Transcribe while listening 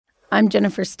I'm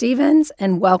Jennifer Stevens,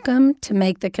 and welcome to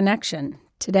Make the Connection.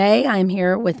 Today, I'm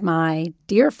here with my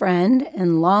dear friend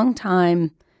and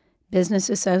longtime business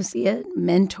associate,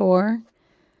 mentor,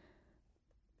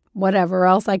 whatever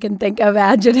else I can think of,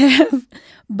 adjective,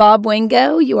 Bob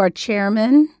Wingo. You are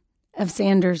chairman of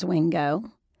Sanders Wingo,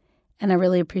 and I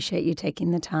really appreciate you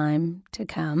taking the time to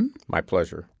come. My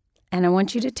pleasure. And I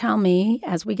want you to tell me,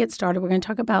 as we get started, we're going to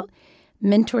talk about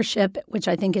mentorship, which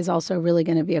I think is also really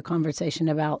going to be a conversation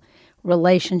about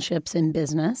relationships in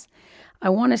business. I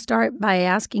want to start by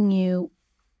asking you,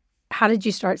 how did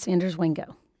you start Sanders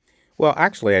Wingo? Well,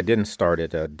 actually, I didn't start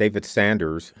it. David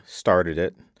Sanders started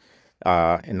it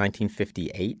in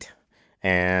 1958,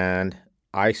 and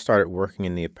I started working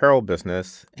in the apparel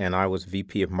business, and I was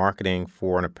VP of marketing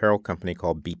for an apparel company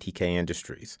called BTK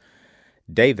Industries.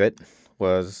 David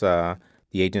was the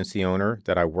agency owner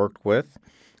that I worked with.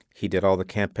 He did all the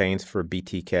campaigns for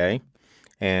BTK,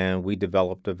 and we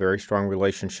developed a very strong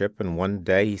relationship. And one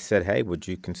day he said, "Hey, would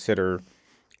you consider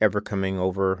ever coming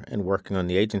over and working on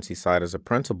the agency side as a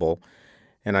principal?"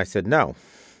 And I said, "No."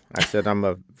 I said, "I'm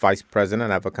a vice president.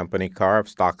 I have a company car. I have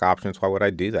stock options. Why would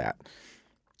I do that?"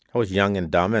 I was young and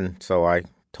dumb, and so I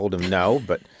told him no.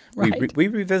 But Right. we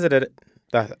revisited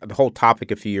the whole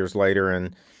topic a few years later,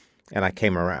 and I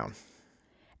came around.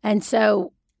 And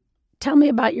so tell me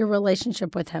about your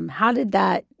relationship with him. How did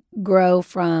that grow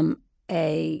from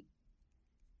a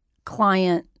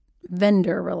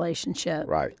client-vendor relationship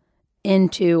Right.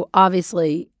 into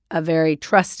obviously a very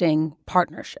trusting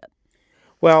partnership?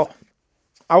 Well,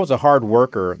 I was a hard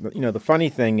worker. You know, the funny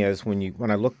thing is when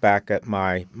I look back at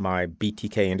my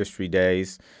BTK industry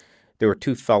days, there were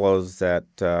two fellows that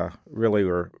really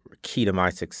were key to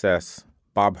my success.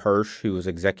 Bob Hirsch, who was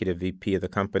executive VP of the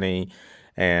company,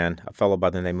 and a fellow by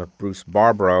the name of Bruce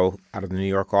Barbaro out of the New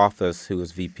York office, who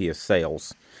was VP of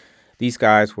sales. These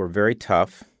guys were very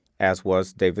tough, as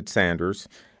was David Sanders,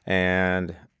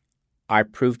 and I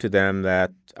proved to them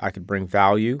that I could bring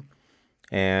value,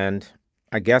 and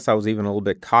I guess I was even a little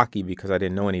bit cocky because I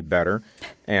didn't know any better,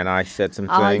 and I said some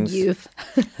things. Youth.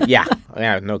 Yeah,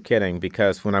 no kidding,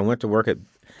 because when I went to work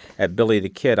at Billy the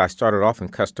Kid, I started off in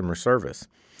customer service.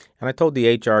 And I told the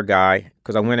HR guy,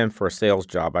 because I went in for a sales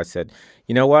job, I said,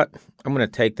 "You know what? I'm going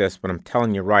to take this, but I'm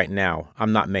telling you right now,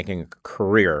 I'm not making a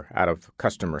career out of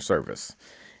customer service."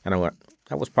 And I went,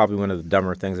 that was probably one of the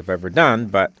dumber things I've ever done,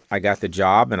 but I got the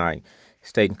job, and I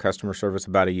stayed in customer service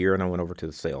about a year, and I went over to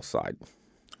the sales side.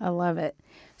 I love it.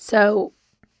 So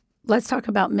let's talk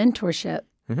about mentorship.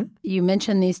 Mm-hmm. You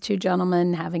mentioned these two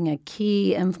gentlemen having a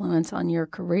key influence on your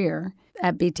career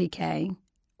at BTK.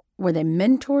 Were they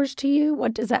mentors to you?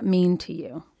 What does that mean to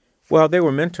you? Well, they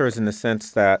were mentors in the sense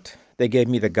that they gave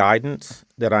me the guidance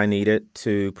that I needed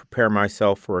to prepare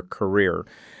myself for a career.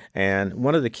 And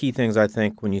one of the key things I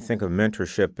think when you think of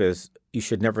mentorship is you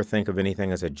should never think of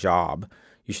anything as a job.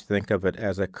 You should think of it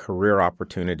as a career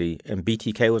opportunity. And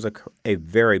BTK was a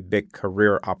very big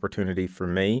career opportunity for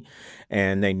me.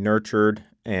 And they nurtured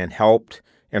and helped.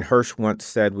 And Hirsch once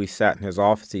said, we sat in his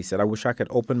office, he said, "I wish I could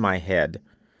open my head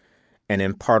and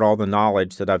impart all the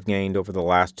knowledge that I've gained over the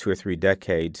last 2 or 3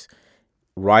 decades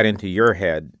right into your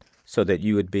head so that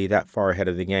you would be that far ahead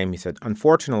of the game." He said,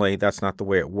 "Unfortunately, that's not the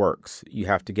way it works. You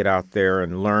have to get out there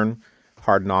and learn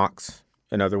hard knocks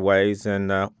in other ways. And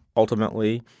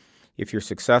ultimately, if you're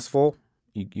successful,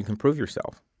 you can prove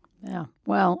yourself." Yeah.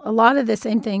 Well, a lot of the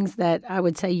same things that I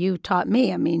would say you taught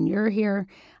me. I mean, you're here.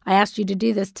 I asked you to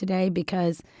do this today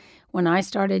because when I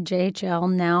started JHL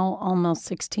now almost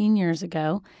 16 years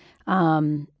ago,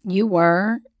 you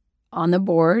were on the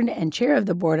board and chair of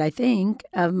the board, I think,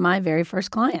 of my very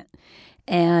first client.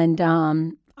 And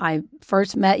I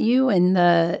first met you in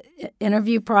the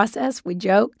interview process. We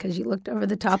joked because you looked over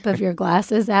the top of your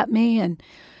glasses at me and,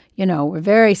 were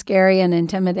very scary and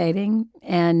intimidating.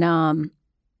 And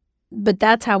but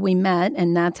that's how we met,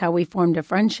 and that's how we formed a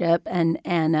friendship and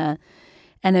a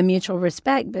mutual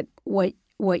respect. But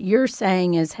what you're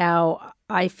saying is how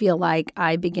I feel like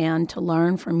I began to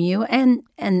learn from you and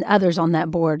others on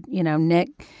that board.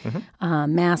 Nick,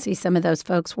 Massey, some of those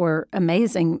folks were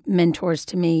amazing mentors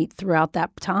to me throughout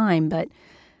that time. But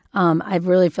I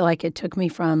really feel like it took me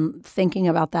from thinking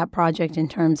about that project in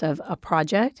terms of a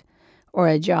project or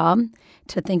a job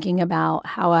to thinking about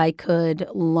how I could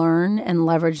learn and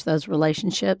leverage those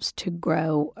relationships to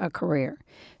grow a career.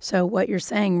 So what you're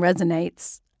saying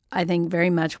resonates, I think, very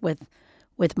much with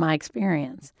my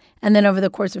experience. And then over the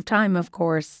course of time, of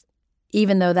course,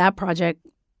 even though that project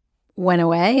went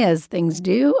away, as things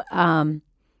do,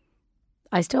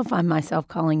 I still find myself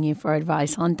calling you for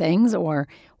advice on things or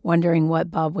wondering what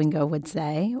Bob Wingo would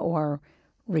say or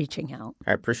reaching out.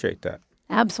 I appreciate that.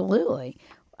 Absolutely.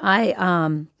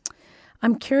 I'm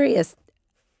curious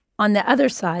on the other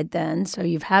side then. So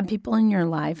you've had people in your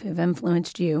life who've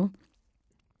influenced you,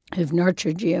 who've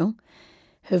nurtured you,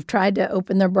 who've tried to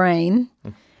open their brain.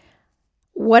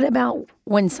 What about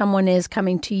when someone is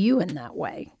coming to you in that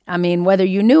way? I mean, whether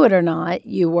you knew it or not,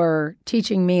 you were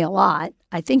teaching me a lot.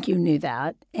 I think you knew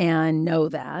that and know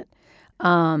that.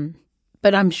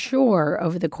 But I'm sure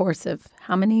over the course of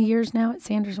how many years now at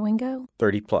Sanders Wingo?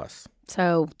 30 plus.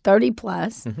 So 30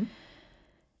 plus. Mm-hmm.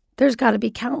 There's got to be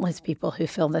countless people who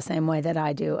feel the same way that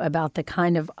I do about the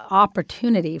kind of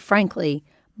opportunity, frankly,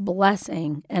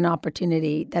 blessing and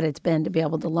opportunity that it's been to be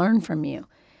able to learn from you.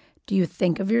 Do you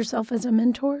think of yourself as a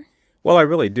mentor? Well, I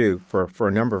really do for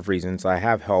a number of reasons. I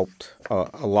have helped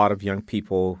a lot of young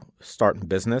people start in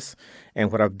business.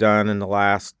 And what I've done in the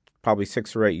last probably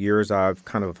 6 or 8 years, I've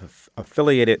kind of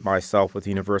affiliated myself with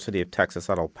the University of Texas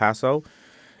at El Paso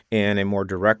in a more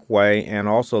direct way. And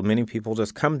also many people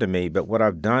just come to me. But what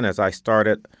I've done is I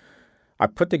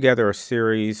put together a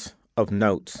series of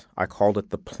notes. I called it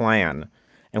the plan.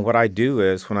 And what I do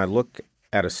is when I look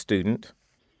at a student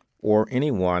or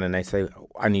anyone and they say,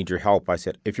 I need your help, I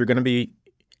said, if you're going to be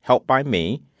helped by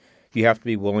me, you have to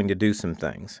be willing to do some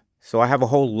things. So I have a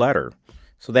whole letter.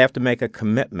 So they have to make a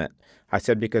commitment. I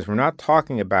said, because we're not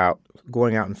talking about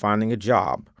going out and finding a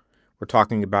job. We're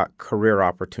talking about career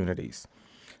opportunities.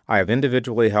 I have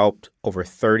individually helped over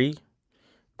 30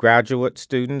 graduate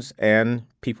students and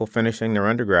people finishing their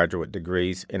undergraduate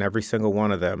degrees, and every single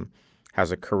one of them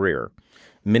has a career.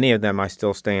 Many of them I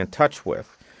still stay in touch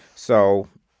with. So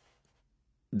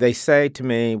they say to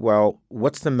me, well,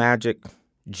 what's the magic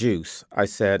juice? I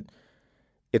said,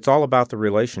 it's all about the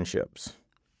relationships.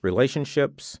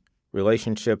 Relationships,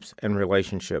 relationships, and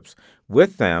relationships.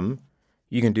 With them,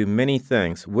 you can do many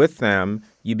things. With them,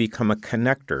 you become a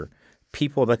connector.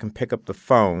 People that can pick up the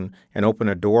phone and open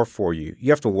a door for you.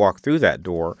 You have to walk through that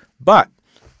door. But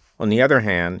on the other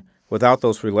hand, without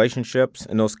those relationships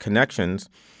and those connections,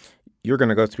 you're going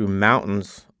to go through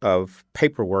mountains of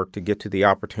paperwork to get to the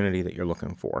opportunity that you're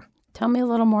looking for. Tell me a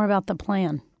little more about the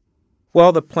plan.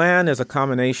 Well, the plan is a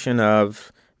combination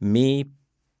of me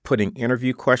putting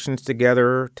interview questions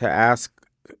together to ask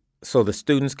so the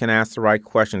students can ask the right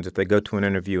questions if they go to an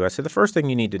interview. I said the first thing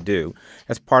you need to do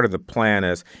as part of the plan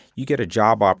is you get a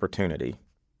job opportunity,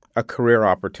 a career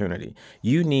opportunity.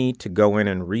 You need to go in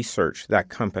and research that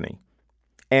company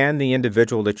and the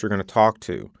individual that you're going to talk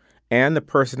to, and the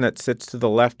person that sits to the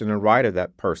left and the right of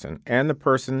that person, and the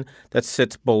person that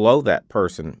sits below that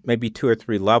person, maybe 2 or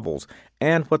 3 levels,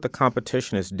 and what the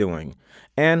competition is doing.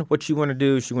 And what you want to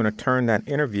do is you want to turn that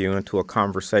interview into a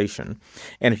conversation.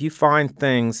 And if you find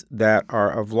things that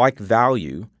are of like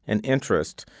value and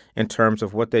interest in terms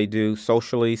of what they do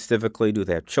socially, civically, do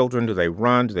they have children, do they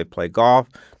run, do they play golf,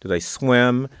 do they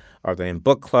swim, are they in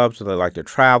book clubs, do they like to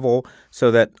travel,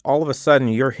 so that all of a sudden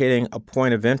you're hitting a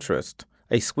point of interest,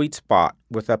 a sweet spot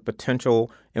with a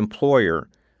potential employer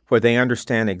where they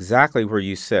understand exactly where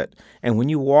you sit. And when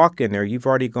you walk in there, you've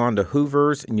already gone to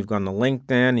Hoover's and you've gone to LinkedIn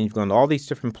and you've gone to all these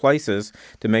different places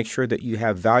to make sure that you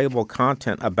have valuable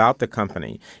content about the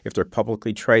company, if they're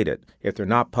publicly traded, if they're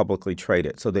not publicly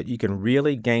traded, so that you can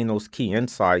really gain those key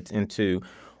insights into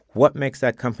what makes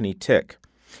that company tick.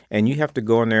 And you have to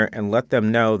go in there and let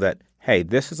them know that, hey,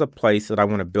 this is a place that I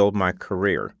want to build my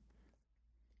career.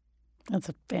 That's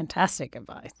a fantastic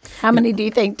advice. How many do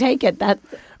you think take it? That's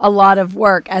a lot of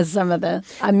work, as some of the,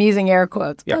 I'm using air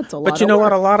quotes. Yeah. That's a lot of work. But you know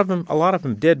what? A lot of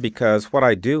them did, because what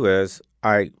I do is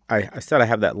I said I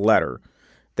have that letter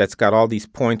that's got all these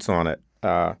points on it.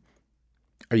 Are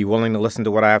you willing to listen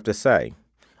to what I have to say?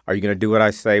 Are you going to do what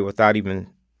I say without even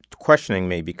questioning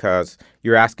me, because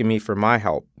you're asking me for my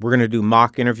help? We're going to do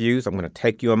mock interviews. I'm going to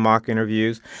take you on mock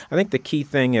interviews. I think the key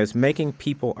thing is making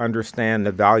people understand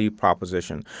the value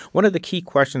proposition. One of the key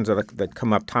questions that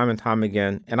come up time and time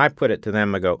again, and I put it to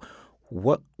them, I go,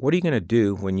 what are you going to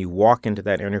do when you walk into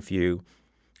that interview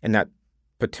and that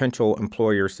potential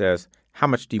employer says, how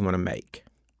much do you want to make?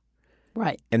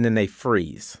 Right. And then they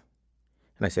freeze.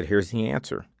 And I said, here's the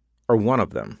answer, or one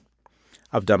of them.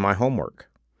 I've done my homework.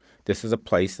 This is a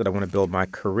place that I want to build my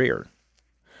career.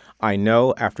 I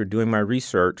know after doing my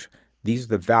research, these are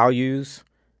the values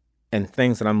and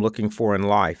things that I'm looking for in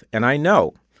life. And I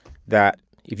know that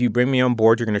if you bring me on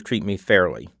board, you're going to treat me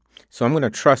fairly. So I'm going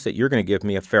to trust that you're going to give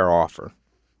me a fair offer.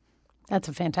 That's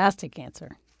a fantastic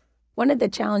answer. One of the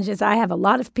challenges, I have a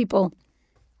lot of people,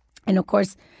 and of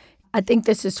course, I think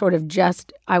this is sort of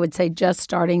just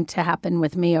starting to happen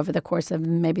with me over the course of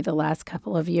maybe the last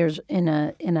couple of years in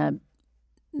a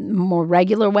more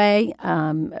regular way.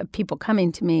 People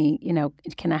coming to me,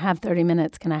 can I have 30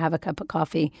 minutes? Can I have a cup of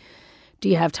coffee do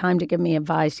you have time to give me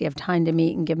advice? Do you have time to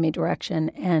meet and give me direction?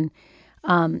 And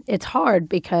it's hard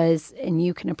because, and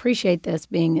you can appreciate this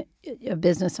being a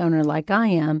business owner like I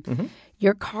am,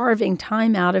 you're carving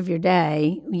time out of your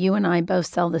day. You and I both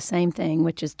sell the same thing,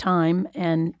 which is time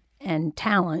and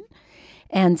talent.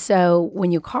 And so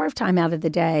when you carve time out of the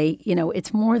day,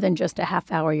 it's more than just a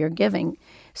half hour you're giving.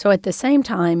 So at the same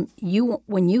time,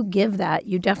 when you give that,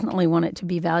 you definitely want it to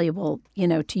be valuable,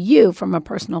 to you from a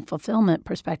personal fulfillment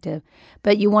perspective,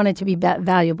 but you want it to be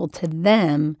valuable to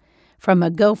them from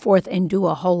a go forth and do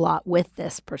a whole lot with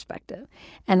this perspective.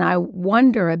 And I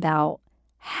wonder about,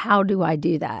 how do I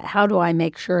do that? How do I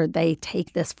make sure they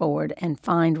take this forward and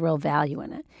find real value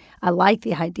in it? I like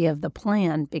the idea of the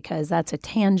plan because that's a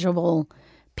tangible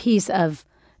piece of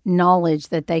knowledge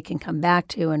that they can come back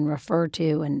to and refer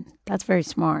to, and that's very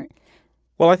smart.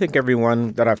 Well, I think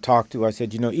everyone that I've talked to, I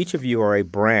said, each of you are a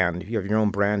brand. You have your own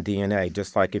brand DNA,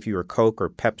 just like if you were Coke or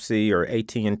Pepsi or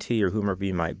AT&T or whomever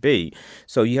you might be.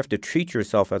 So you have to treat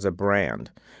yourself as a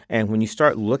brand. And when you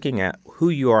start looking at who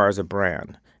you are as a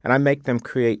brand, and I make them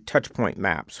create touchpoint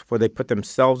maps where they put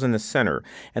themselves in the center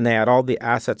and they add all the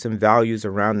assets and values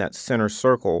around that center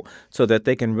circle so that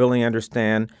they can really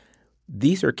understand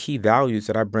these are key values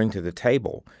that I bring to the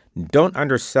table. Don't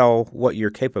undersell what your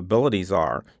capabilities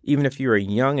are, even if you're a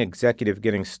young executive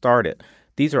getting started.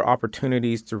 These are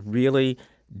opportunities to really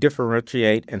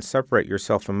differentiate and separate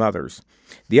yourself from others.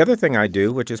 The other thing I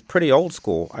do, which is pretty old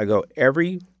school, I go,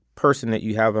 every person that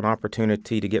you have an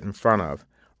opportunity to get in front of,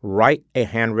 write a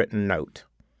handwritten note.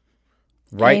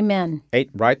 Amen.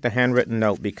 Write the handwritten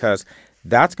note because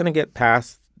that's going to get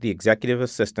past the executive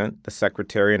assistant, the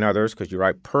secretary, and others, because you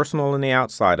write personal in the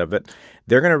outside of it.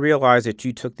 They're going to realize that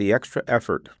you took the extra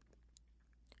effort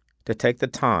to take the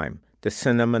time to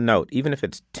send them a note, even if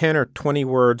it's 10 or 20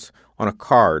 words on a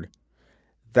card.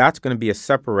 That's going to be a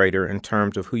separator in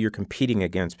terms of who you're competing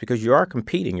against, because you are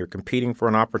competing. You're competing for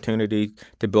an opportunity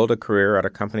to build a career at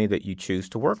a company that you choose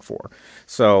to work for.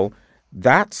 So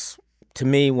that's, to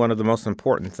me, one of the most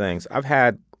important things. I've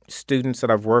had students that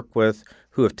I've worked with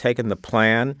who have taken the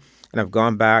plan and have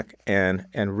gone back and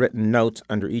written notes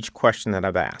under each question that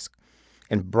I've asked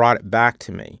and brought it back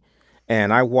to me.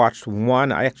 And I watched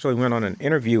one. I actually went on an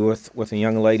interview with a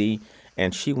young lady,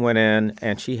 and she went in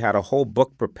and she had a whole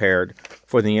book prepared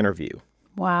for the interview.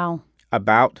 Wow.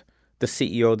 About the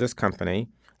CEO of this company,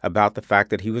 about the fact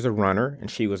that he was a runner and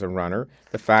she was a runner,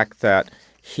 the fact that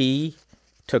he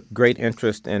took great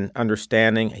interest in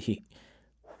understanding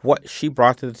what she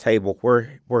brought to the table,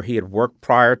 where he had worked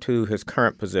prior to his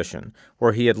current position,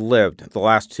 where he had lived, the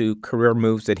last two career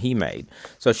moves that he made.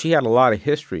 So she had a lot of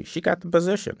history. She got the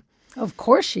position. Of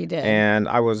course she did. And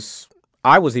I was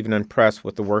even impressed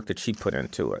with the work that she put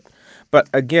into it. But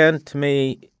again, to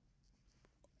me,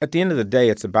 at the end of the day,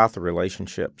 it's about the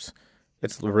relationships.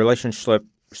 It's the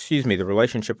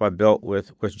relationship I built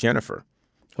with Jennifer,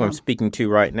 who I'm speaking to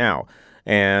right now,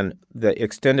 and the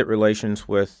extended relations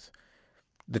with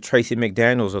the Tracy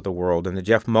McDaniels of the world and the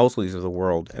Jeff Mosleys of the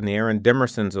world and the Aaron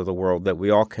Dimersons of the world that we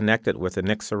all connected with, the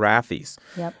Nick Serafis.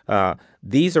 Yep.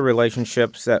 These are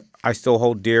relationships that I still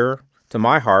hold dear to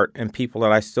my heart and people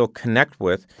that I still connect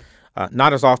with,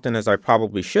 not as often as I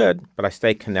probably should, but I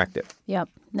stay connected. Yep.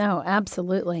 No,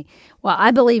 absolutely. Well,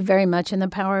 I believe very much in the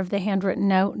power of the handwritten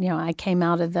note. I came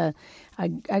out of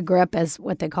I grew up as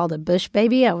what they called a Bush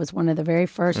baby. I was one of the very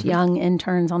first young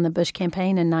interns on the Bush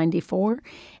campaign in '94,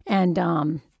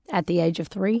 and at the age of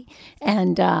 3,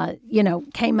 and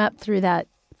came up through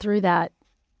that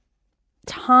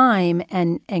time.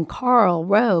 And Karl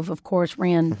Rove, of course,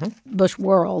 ran Bush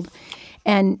World,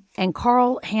 and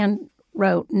Karl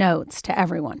wrote notes to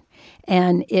everyone.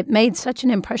 And it made such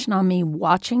an impression on me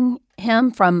watching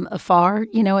him from afar,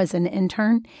 as an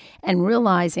intern, and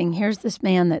realizing here's this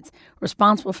man that's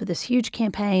responsible for this huge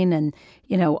campaign and,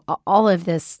 all of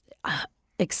this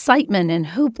excitement and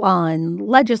hoopla and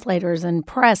legislators and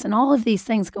press and all of these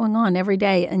things going on every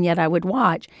day. And yet I would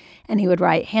watch, and he would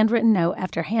write handwritten note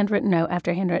after handwritten note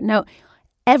after handwritten note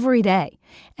every day.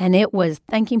 And it was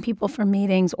thanking people for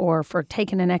meetings or for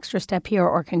taking an extra step here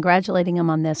or congratulating them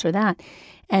on this or that.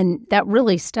 And that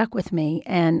really stuck with me.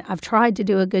 And I've tried to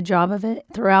do a good job of it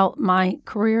throughout my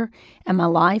career and my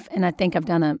life. And I think I've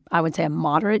done a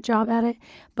moderate job at it.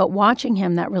 But watching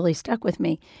him, that really stuck with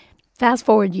me. Fast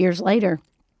forward years later,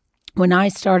 when I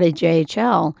started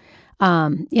JHL,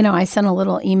 I sent a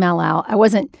little email out.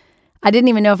 I didn't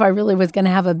even know if I really was going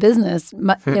to have a business.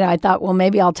 I thought, well,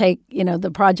 maybe I'll take,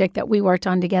 the project that we worked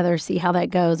on together, see how that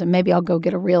goes, and maybe I'll go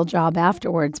get a real job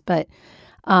afterwards. But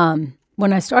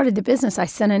when I started the business, I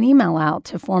sent an email out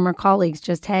to former colleagues,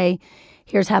 just, hey,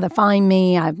 here's how to find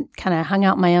me. I've kind of hung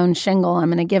out my own shingle. I'm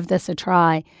going to give this a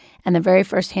try. And the very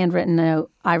first handwritten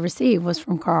note I received was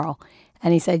from Carl.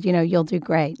 And he said, you'll do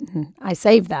great. And I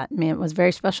saved that. I mean, it was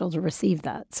very special to receive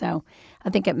that. So I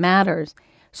think it matters.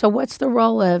 So what's the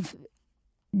role of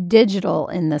digital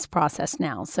in this process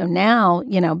now? So now,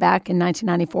 back in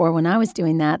 1994 when I was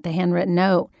doing that, the handwritten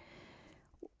note,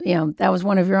 that was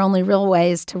one of your only real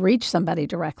ways to reach somebody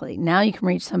directly. Now you can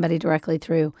reach somebody directly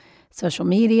through social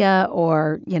media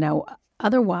or,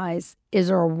 otherwise. Is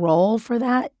there a role for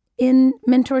that in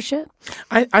mentorship?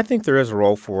 I think there is a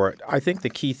role for it. I think the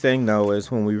key thing, though, is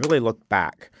when we really look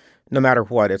back, no matter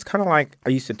what, it's kind of like I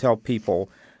used to tell people,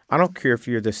 I don't care if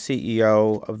you're the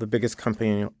CEO of the biggest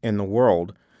company in the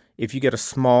world, if you get a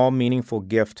small, meaningful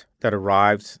gift that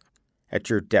arrives at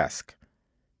your desk,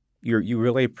 you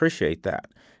really appreciate that.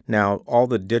 Now, all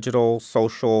the digital,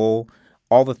 social,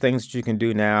 all the things that you can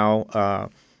do now,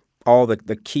 all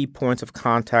the key points of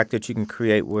contact that you can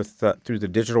create with through the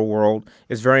digital world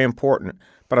is very important.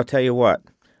 But I'll tell you what,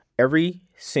 every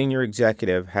senior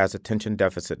executive has attention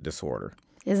deficit disorder.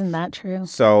 Isn't that true?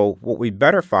 So what we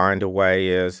better find a way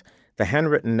is the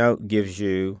handwritten note gives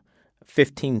you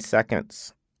 15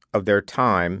 seconds of their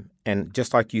time. And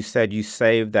just like you said, you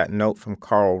saved that note from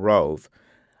Karl Rove.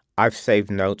 I've saved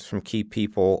notes from key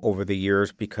people over the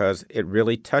years because it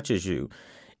really touches you.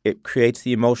 It creates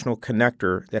the emotional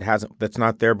connector that's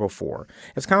not there before.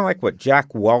 It's kind of like what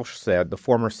Jack Welch said, the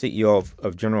former CEO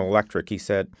of General Electric. He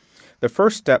said, the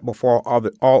first step before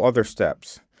all other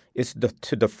steps is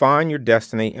to define your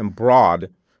destiny in broad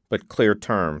but clear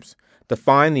terms.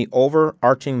 Define the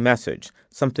overarching message,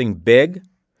 something big,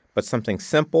 but something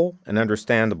simple and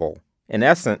understandable. In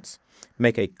essence,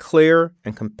 make a clear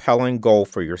and compelling goal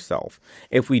for yourself.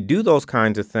 If we do those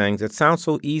kinds of things, it sounds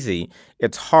so easy.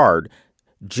 It's hard.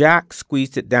 Jack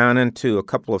squeezed it down into a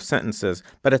couple of sentences,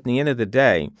 but at the end of the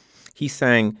day, he's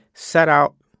saying, set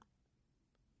out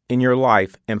in your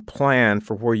life and plan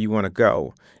for where you want to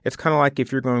go. It's kind of like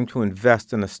if you're going to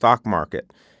invest in the stock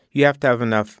market. You have to have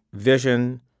enough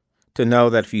vision to know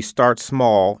that if you start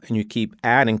small and you keep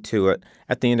adding to it,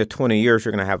 at the end of 20 years,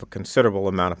 you're going to have a considerable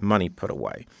amount of money put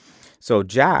away. So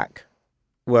Jack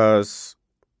was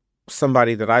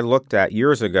somebody that I looked at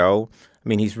years ago. I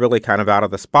mean, he's really kind of out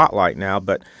of the spotlight now,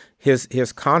 but his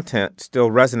content still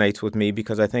resonates with me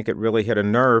because I think it really hit a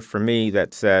nerve for me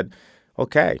that said,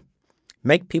 okay,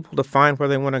 make people define where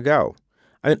they want to go.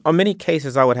 In many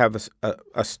cases, I would have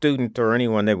a student or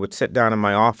anyone, they would sit down in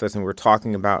my office and we're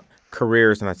talking about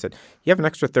careers, and I said, you have an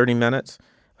extra 30 minutes?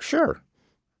 Sure.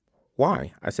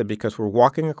 Why? I said, because we're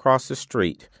walking across the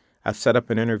street. I've set up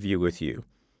an interview with you.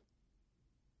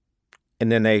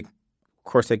 And then of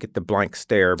course, they get the blank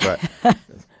stare, but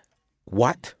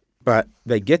what? But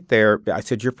they get there. I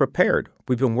said, you're prepared.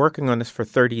 We've been working on this for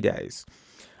 30 days.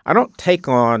 I don't take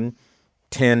on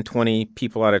 10, 20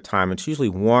 people at a time. It's usually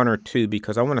one or two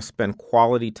because I want to spend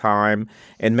quality time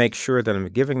and make sure that I'm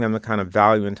giving them the kind of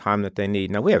value and time that they need.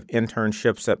 Now, we have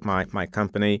internships at my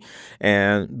company,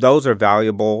 and those are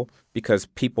valuable because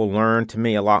people learn, to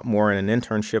me, a lot more in an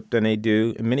internship than they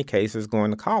do, in many cases,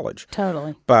 going to college.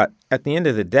 Totally. But at the end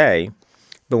of the day,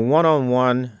 the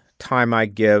one-on-one time I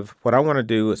give, what I want to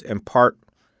do is impart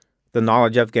the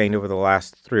knowledge I've gained over the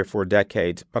last 3 or 4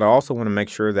 decades, but I also want to make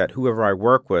sure that whoever I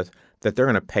work with, that they're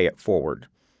going to pay it forward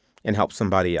and help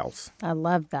somebody else. I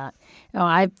love that.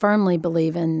 I firmly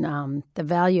believe in the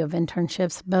value of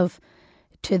internships, both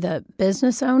to the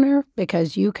business owner,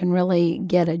 because you can really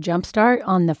get a jump start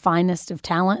on the finest of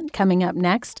talent coming up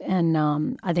next. And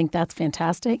I think that's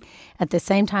fantastic. At the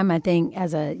same time, I think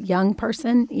as a young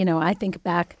person, I think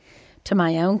back to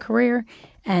my own career.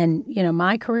 And,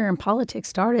 my career in politics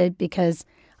started because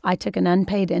I took an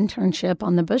unpaid internship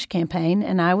on the Bush campaign,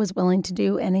 and I was willing to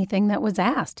do anything that was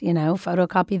asked,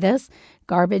 photocopy this,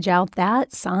 garbage out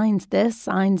that, signs this,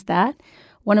 signs that.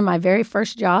 One of my very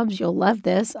first jobs, you'll love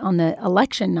this, on the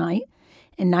election night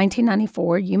in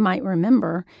 1994, you might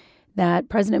remember that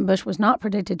President Bush was not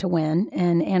predicted to win,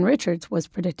 and Ann Richards was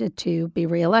predicted to be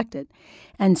reelected.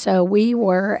 And so we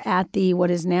were at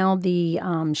what is now the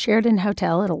Sheraton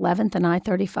Hotel at 11th and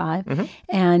I-35,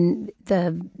 and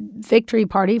the victory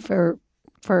party for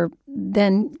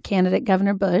then candidate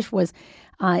Governor Bush was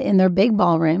in their big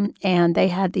ballroom, and they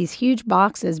had these huge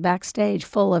boxes backstage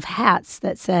full of hats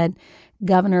that said,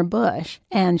 Governor Bush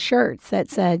and shirts that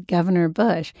said Governor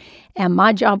Bush. And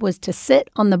my job was to sit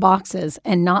on the boxes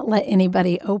and not let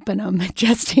anybody open them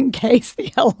just in case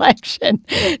the election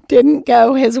didn't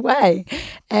go his way.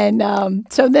 And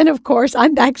so then, of course,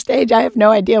 I'm backstage. I have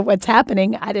no idea what's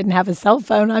happening. I didn't have a cell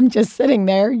phone. I'm just sitting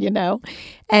there,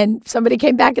 And somebody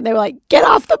came back and they were like, get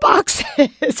off the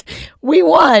boxes. We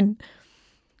won.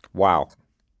 Wow.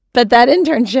 But that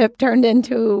internship turned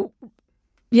into,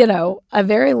 a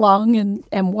very long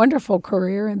and wonderful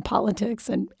career in politics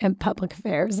and public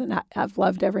affairs. And I've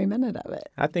loved every minute of it.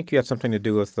 I think you had something to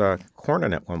do with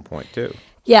Cornyn at one point, too.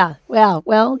 Yeah. Well,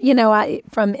 I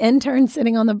from intern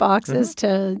sitting on the boxes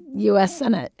to U.S.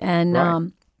 Senate. And,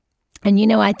 Right.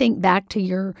 I think back to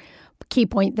your key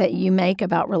point that you make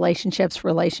about relationships.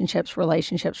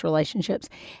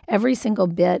 Every single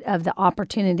bit of the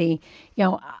opportunity,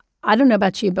 I don't know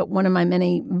about you, but one of my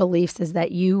many beliefs is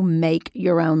that you make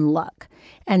your own luck.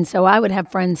 And so I would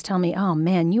have friends tell me, oh,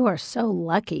 man, you are so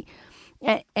lucky.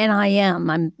 And I am.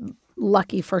 I'm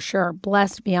lucky for sure,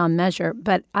 blessed beyond measure.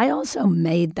 But I also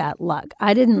made that luck.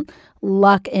 I didn't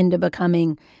luck into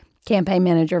becoming campaign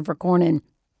manager for Cornyn.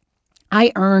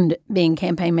 I earned being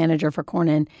campaign manager for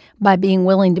Cornyn by being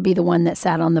willing to be the one that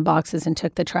sat on the boxes and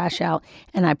took the trash out.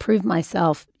 And I proved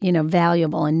myself,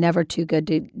 valuable and never too good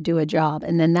to do a job.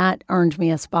 And then that earned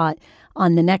me a spot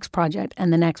on the next project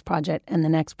and the next project and the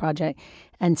next project.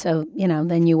 And so,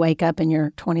 then you wake up and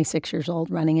you're 26 years old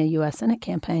running a U.S. Senate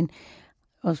campaign.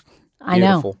 Well, I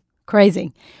Beautiful. know,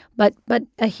 crazy, but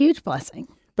a huge blessing.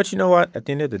 But you know what? At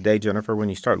the end of the day, Jennifer, when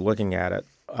you start looking at it,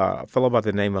 a fellow by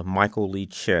the name of Michael Lee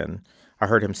Chin, I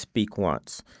heard him speak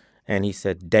once, and he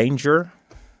said, danger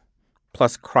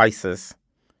plus crisis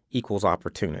equals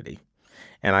opportunity.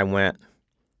 And I went,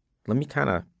 let me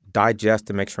kind of digest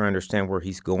to make sure I understand where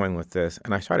he's going with this.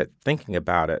 And I started thinking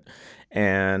about it.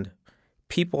 And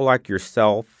people like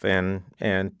yourself and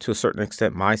to a certain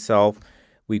extent myself,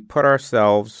 we put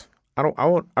ourselves, I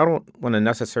don't want to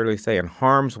necessarily say in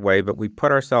harm's way, but we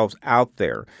put ourselves out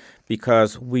there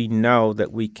because we know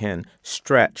that we can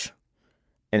stretch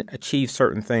and achieve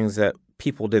certain things that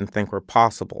people didn't think were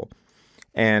possible.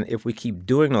 And if we keep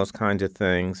doing those kinds of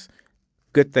things,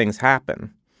 good things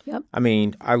happen. Yep. I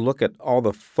mean, I look at all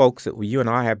the folks that you and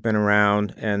I have been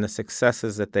around and the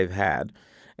successes that they've had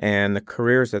and the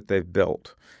careers that they've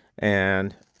built.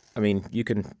 And, I mean,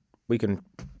 we can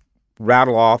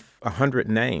rattle off 100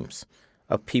 names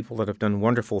of people that have done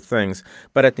wonderful things.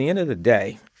 But at the end of the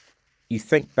day, you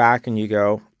think back and you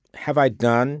go, have I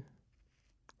done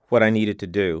what I needed to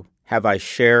do? Have I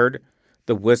shared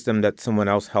the wisdom that someone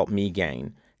else helped me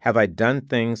gain? Have I done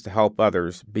things to help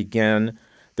others begin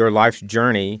their life's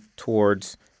journey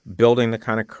towards building the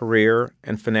kind of career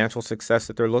and financial success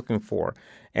that they're looking for?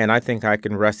 And I think I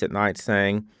can rest at night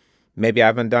saying, maybe I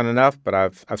haven't done enough, but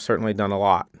I've certainly done a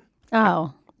lot.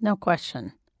 Oh, no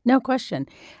question. No question.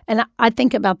 And I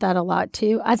think about that a lot,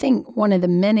 too. I think one of the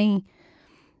many,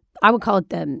 I would call it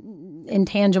the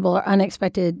intangible or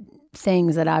unexpected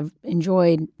things that I've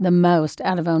enjoyed the most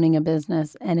out of owning a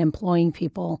business and employing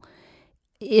people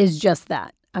is just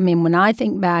that. I mean, when I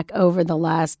think back over the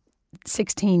last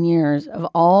 16 years of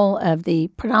all of the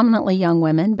predominantly young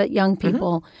women, but young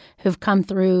people who've come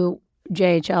through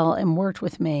JHL and worked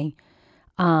with me,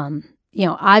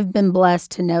 I've been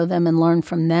blessed to know them and learn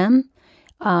from them.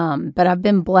 But I've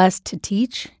been blessed to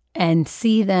teach and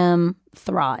see them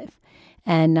thrive.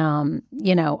 And,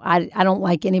 I don't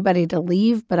like anybody to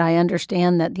leave, but I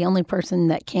understand that the only person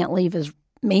that can't leave is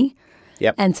me.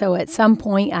 Yep. And so at some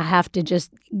point I have to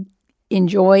just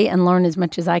enjoy and learn as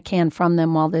much as I can from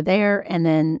them while they're there and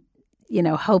then,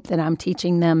 hope that I'm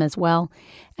teaching them as well.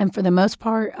 And for the most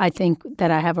part, I think that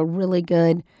I have a really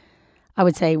good, I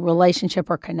would say, relationship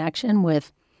or connection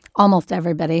with almost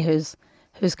everybody who's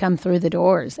come through the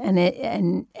doors. And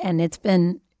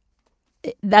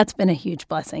that's been a huge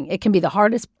blessing. It can be the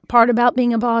hardest part about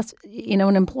being a boss,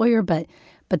 an employer, but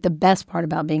the best part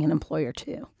about being an employer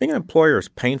too. Being an employer is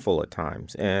painful at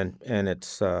times, and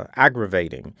it's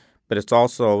aggravating, but it's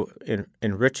also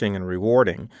enriching and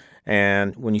rewarding.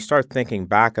 And when you start thinking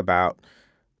back about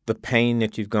the pain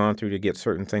that you've gone through to get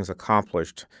certain things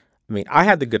accomplished, I mean, I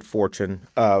had the good fortune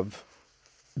of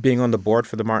being on the board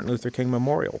for the Martin Luther King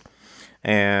Memorial.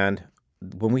 And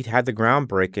when we had the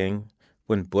groundbreaking,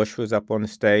 when Bush was up on the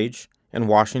stage in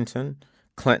Washington,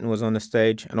 Clinton was on the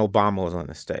stage, and Obama was on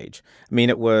the stage. I mean,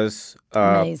 it was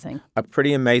amazing. A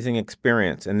pretty amazing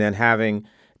experience. And then having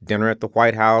dinner at the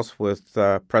White House with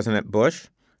President Bush,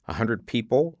 100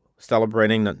 people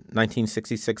celebrating the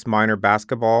 1966 minor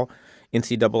basketball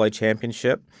NCAA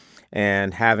championship,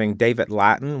 and having David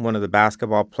Lattin, one of the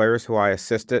basketball players who I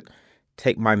assisted,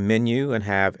 take my menu and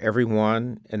have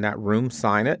everyone in that room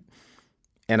sign it.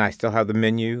 And I still have the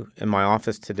menu in my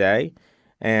office today.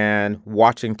 And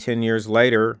watching 10 years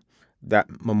later, that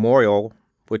memorial,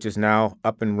 which is now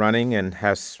up and running and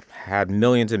has had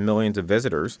millions and millions of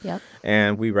visitors. Yep.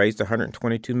 And we raised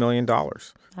 $122 million. I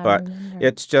But remember.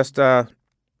 it's just,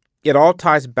 it all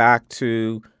ties back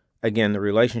to, again, the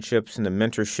relationships and the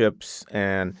mentorships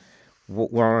and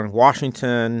Warren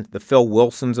Washington, the Phil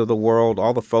Wilsons of the world,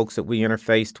 all the folks that we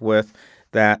interfaced with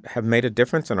that have made a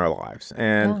difference in our lives.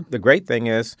 And the great thing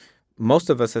is most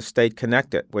of us have stayed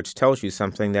connected, which tells you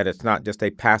something that it's not just a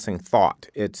passing thought.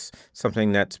 It's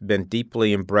something that's been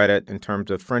deeply embedded in terms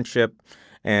of friendship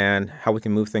and how we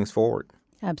can move things forward.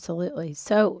 Absolutely.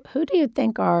 So who do you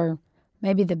think are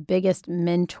maybe the biggest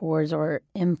mentors or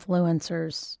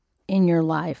influencers in your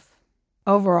life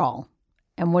overall?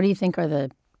 And what do you think are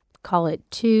the, call it,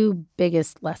 2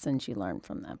 biggest lessons you learned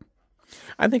from them?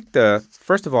 I think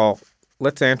first of all,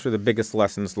 let's answer the biggest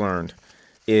lessons learned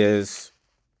is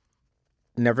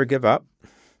never give up.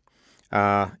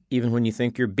 Even when you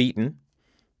think you're beaten,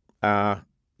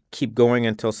 keep going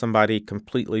until somebody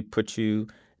completely puts you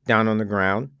down on the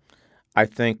ground. I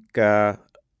think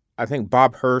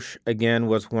Bob Hirsch, again,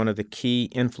 was one of the key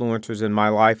influencers in my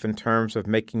life in terms of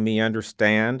making me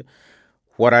understand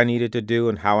what I needed to do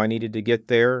and how I needed to get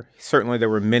there. Certainly, there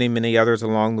were many, many others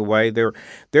along the way. There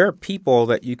are people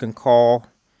that you can call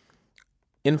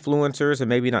influencers and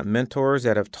maybe not mentors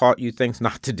that have taught you things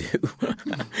not to do.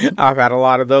 I've had a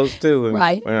lot of those too. And,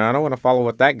 Right. and I don't want to follow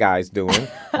what that guy's doing,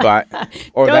 but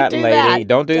or Don't that do lady. that.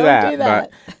 Don't do Don't that. do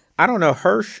that. But I don't know.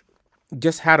 Hirsch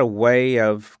just had a way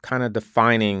of kind of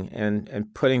defining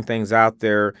and putting things out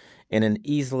there in an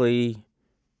easy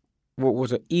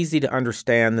to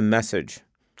understand the message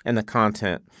and the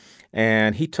content.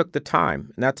 And he took the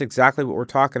time. And that's exactly what we're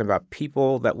talking about.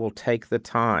 People that will take the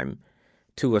time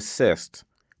to assist,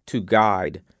 to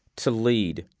guide, to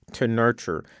lead, to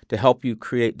nurture, to help you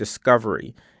create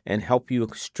discovery and help you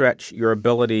stretch your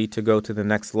ability to go to the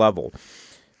next level.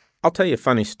 I'll tell you a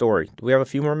funny story. Do we have a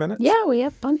few more minutes? Yeah, we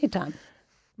have plenty of time.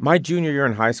 My junior year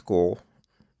in high school,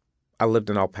 I lived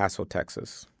in El Paso,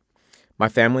 Texas. My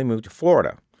family moved to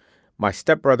Florida. My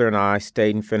stepbrother and I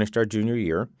stayed and finished our junior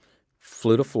year,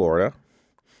 flew to Florida.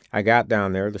 I got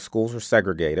down there. The schools were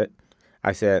segregated.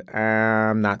 I said,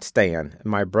 I'm not staying. And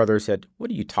my brother said,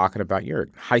 what are you talking about? You're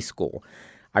in high school.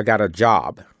 I got a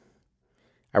job.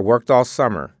 I worked all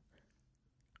summer,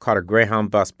 caught a Greyhound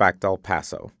bus back to El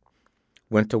Paso,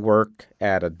 went to work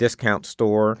at a discount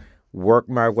store, worked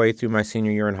my way through my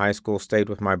senior year in high school, stayed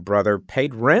with my brother,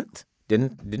 paid rent,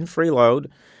 didn't freeload,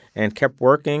 and kept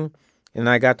working. And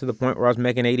I got to the point where I was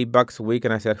making $80 a week,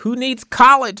 and I said, who needs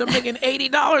college? I'm making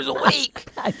 $80 a week.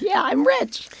 Yeah, I'm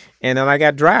rich. And then I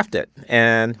got drafted.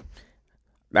 And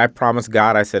I promised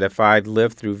God, I said, if I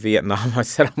lived through Vietnam, I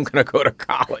said, I'm going to go to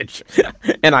college.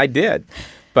 And I did.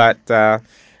 But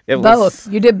it was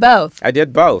Both. You did both. I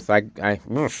did both. I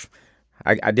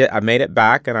did. I made it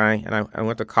back, and I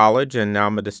went to college, and now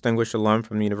I'm a distinguished alum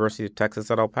from the University of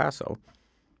Texas at El Paso.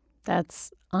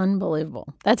 That's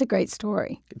unbelievable. That's a great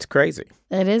story. It's crazy.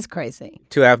 It is crazy.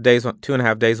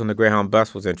 2.5 days on the Greyhound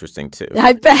bus was interesting too.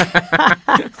 I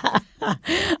bet.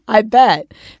 I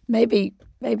bet. Maybe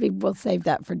we'll save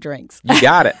that for drinks. You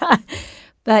got it.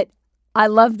 But I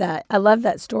love that. I love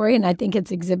that story, and I think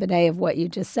it's Exhibit A of what you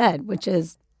just said, which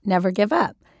is never give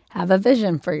up. Have a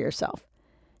vision for yourself.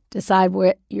 Decide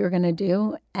what you're going to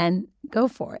do and go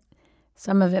for it.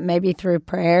 Some of it may be through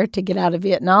prayer to get out of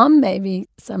Vietnam, maybe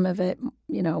some of it,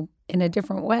 in a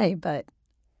different way, but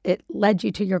it led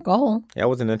you to your goal. That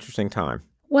was an interesting time.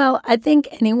 Well, I think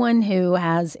anyone who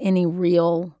has any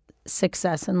real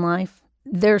success in life,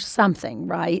 there's something,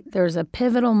 right? There's a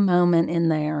pivotal moment in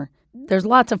there. There's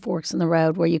lots of forks in the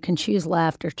road where you can choose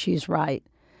left or choose right,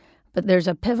 but there's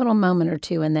a pivotal moment or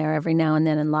two in there every now and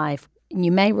then in life.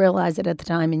 You may realize it at the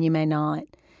time and you may not.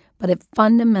 But it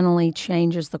fundamentally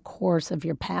changes the course of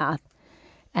your path.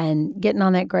 And getting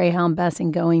on that Greyhound bus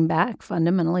and going back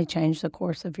fundamentally changed the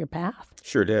course of your path.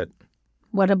 Sure did.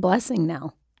 What a blessing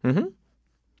now. Mm-hmm.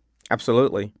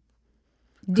 Absolutely.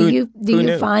 Do you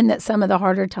knew? find that some of the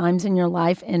harder times in your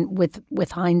life, and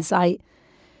with hindsight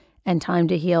and time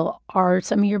to heal, are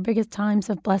some of your biggest times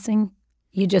of blessing?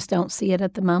 You just don't see it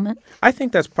at the moment? I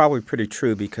think that's probably pretty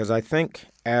true, because I think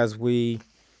as we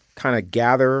kind of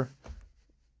gather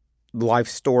life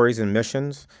stories and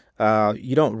missions,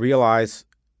 you don't realize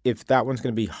if that one's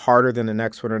going to be harder than the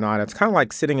next one or not. It's kind of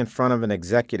like sitting in front of an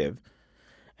executive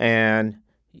and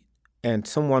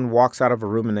someone walks out of a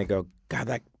room and they go, God,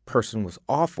 that person was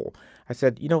awful. I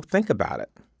said, think about it.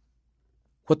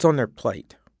 What's on their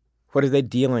plate? What are they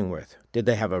dealing with? Did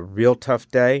they have a real tough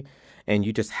day and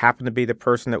you just happened to be the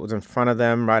person that was in front of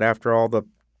them right after all the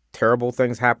terrible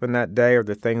things happened that day, or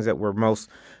the things that were most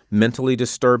mentally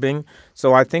disturbing?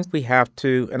 So I think we have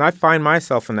to, and I find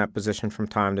myself in that position from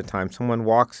time to time. Someone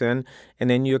walks in and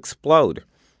then you explode.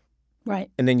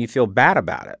 Right. And then you feel bad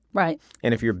about it. Right.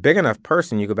 And if you're a big enough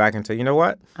person, you go back and say, you know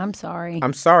what? I'm sorry.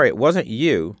 I'm sorry. It wasn't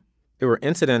you. There were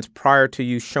incidents prior to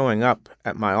you showing up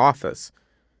at my office.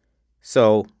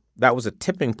 So that was a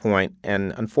tipping point.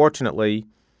 And unfortunately,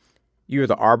 you're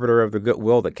the arbiter of the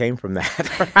goodwill that came from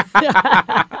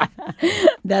that.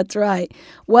 That's right.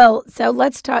 Well, so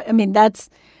let's talk. I mean, that's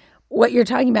what you're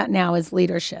talking about now is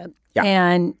leadership. Yeah.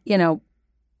 And,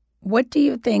 what do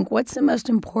you think? What's the most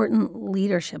important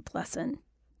leadership lesson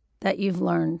that you've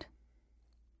learned?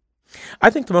 I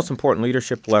think the most important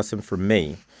leadership lesson for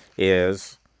me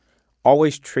is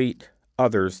always treat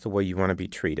others the way you want to be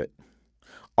treated.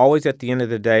 Always at the end of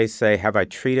the day say, have I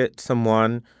treated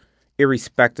someone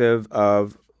irrespective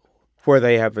of where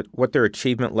they have, what their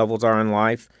achievement levels are in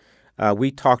life? We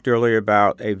talked earlier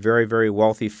about a very, very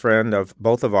wealthy friend of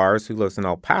both of ours who lives in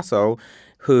El Paso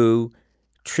who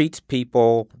treats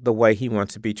people the way he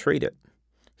wants to be treated.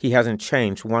 He hasn't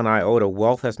changed one iota.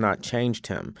 Wealth has not changed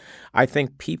him. I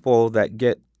think people that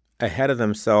get ahead of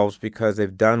themselves because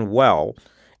they've done well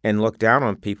and look down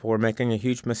on people are making a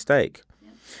huge mistake.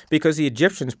 Yep. Because the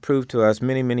Egyptians proved to us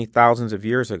many, many thousands of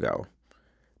years ago,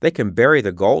 they can bury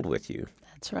the gold with you.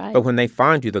 That's right. But when they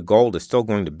find you, the gold is still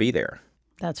going to be there.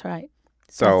 That's right.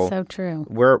 So that's so true.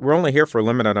 We're only here for a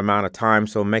limited amount of time,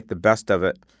 so make the best of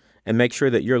it and make sure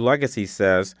that your legacy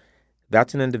says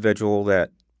that's an individual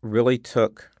that really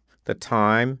took the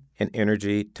time and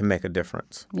energy to make a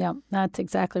difference. Yeah, that's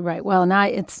exactly right. Well, and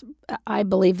I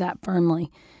believe that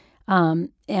firmly.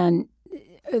 And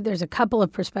there's a couple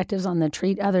of perspectives on the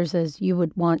treat others as you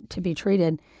would want to be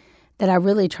treated that I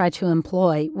really try to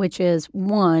employ, which is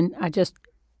one, I just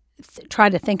try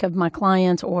to think of my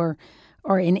clients or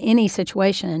in any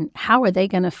situation, how are they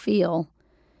going to feel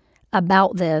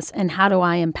about this, and how do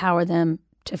I empower them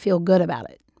to feel good about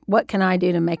it? What can I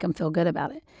do to make them feel good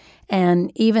about it?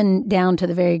 And even down to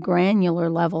the very granular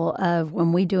level of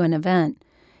when we do an event.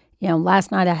 Last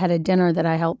night I had a dinner that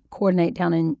I helped coordinate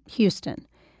down in Houston.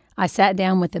 I sat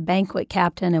down with the banquet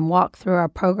captain and walked through our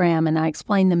program, and I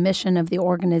explained the mission of the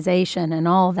organization and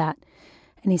all that.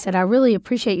 And he said, I really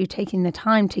appreciate you taking the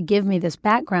time to give me this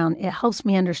background. It helps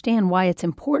me understand why it's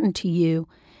important to you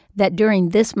that during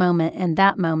this moment and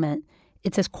that moment,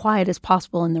 it's as quiet as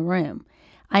possible in the room.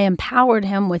 I empowered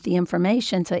him with the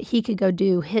information so that he could go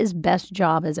do his best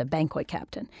job as a banquet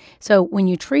captain. So when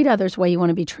you treat others the way you want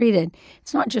to be treated,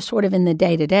 it's not just sort of in the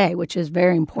day-to-day, which is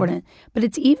very important, but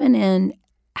it's even in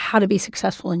how to be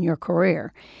successful in your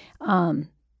career.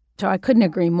 So I couldn't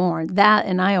agree more. That,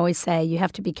 and I always say, you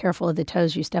have to be careful of the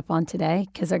toes you step on today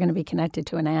because they're going to be connected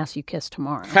to an ass you kiss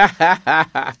tomorrow.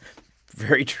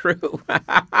 Very true.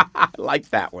 I like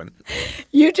that one.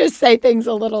 You just say things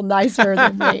a little nicer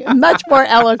than me, much more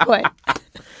eloquent.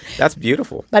 That's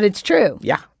beautiful. But it's true.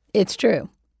 Yeah. It's true.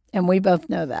 And we both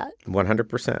know that.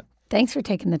 100%. Thanks for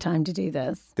taking the time to do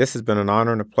this. This has been an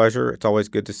honor and a pleasure. It's always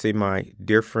good to see my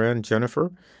dear friend,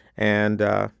 Jennifer, and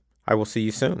I will see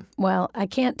you soon. Well, I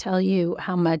can't tell you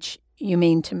how much you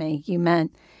mean to me. You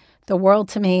meant the world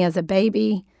to me as a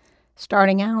baby,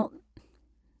 starting out.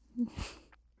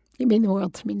 You mean the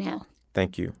world to me now.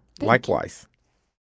 Thank you. Likewise.